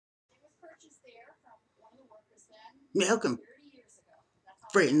Welcome,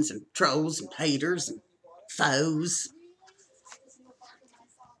 friends and trolls and haters and foes.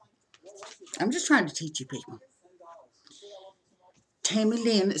 I'm just trying to teach you people. Tammy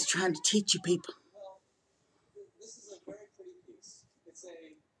Lynn is trying to teach you people.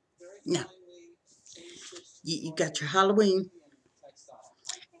 Now, you got your Halloween,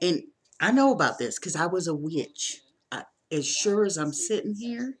 and I know about this because I was a witch. As sure as I'm sitting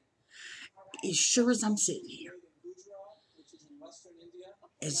here, as sure as I'm sitting here,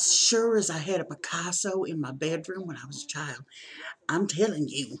 as sure as I had a Picasso in my bedroom when I was a child, I'm telling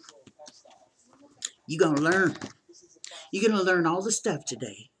you, you're going to learn. You're going to learn all the stuff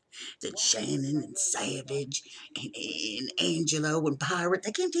today that Shannon and Savage and Angelo and Pirate,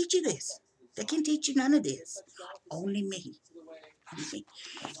 they can't teach you this. They can't teach you none of this. Only me. Only me.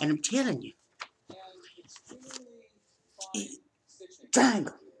 And I'm telling you,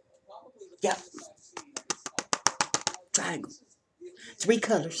 triangle. Yep. Triangle. 3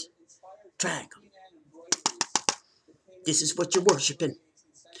 colors. Triangle. This is what you're worshiping.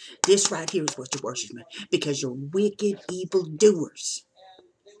 This right here is what you're worshiping. Because you're wicked, evil doers.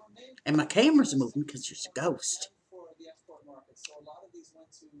 And my camera's moving because there's a ghost.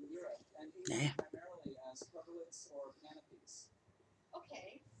 Yeah.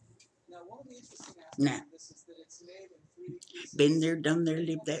 Now, been there, done there,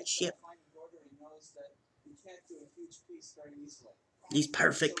 lived that shit. These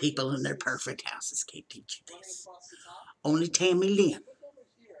perfect people in their perfect houses can't teach you this. Only Tammy Lynn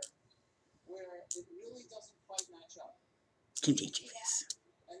can teach you this.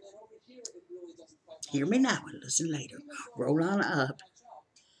 Hear me now and listen later. Roll on up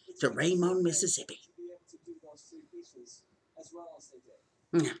to Raymond, Mississippi.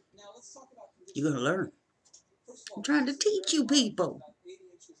 Now, you're going to learn. I'm trying to teach you people. You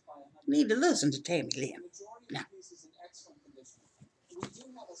need to listen to Tammy Lynn. Now,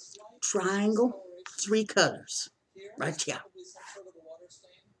 triangle, 3 colors. Right here.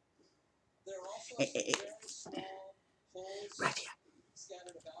 Right here.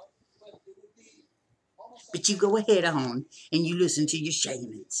 But you go ahead on and you listen to your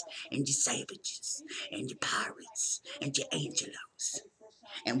Shamans and your Savages and your Pirates and your Angelos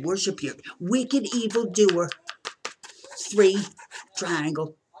and worship your wicked evil doer 3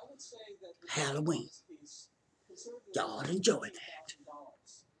 triangle Halloween. Y'all enjoy that.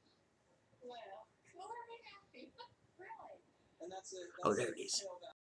 Oh, there it is.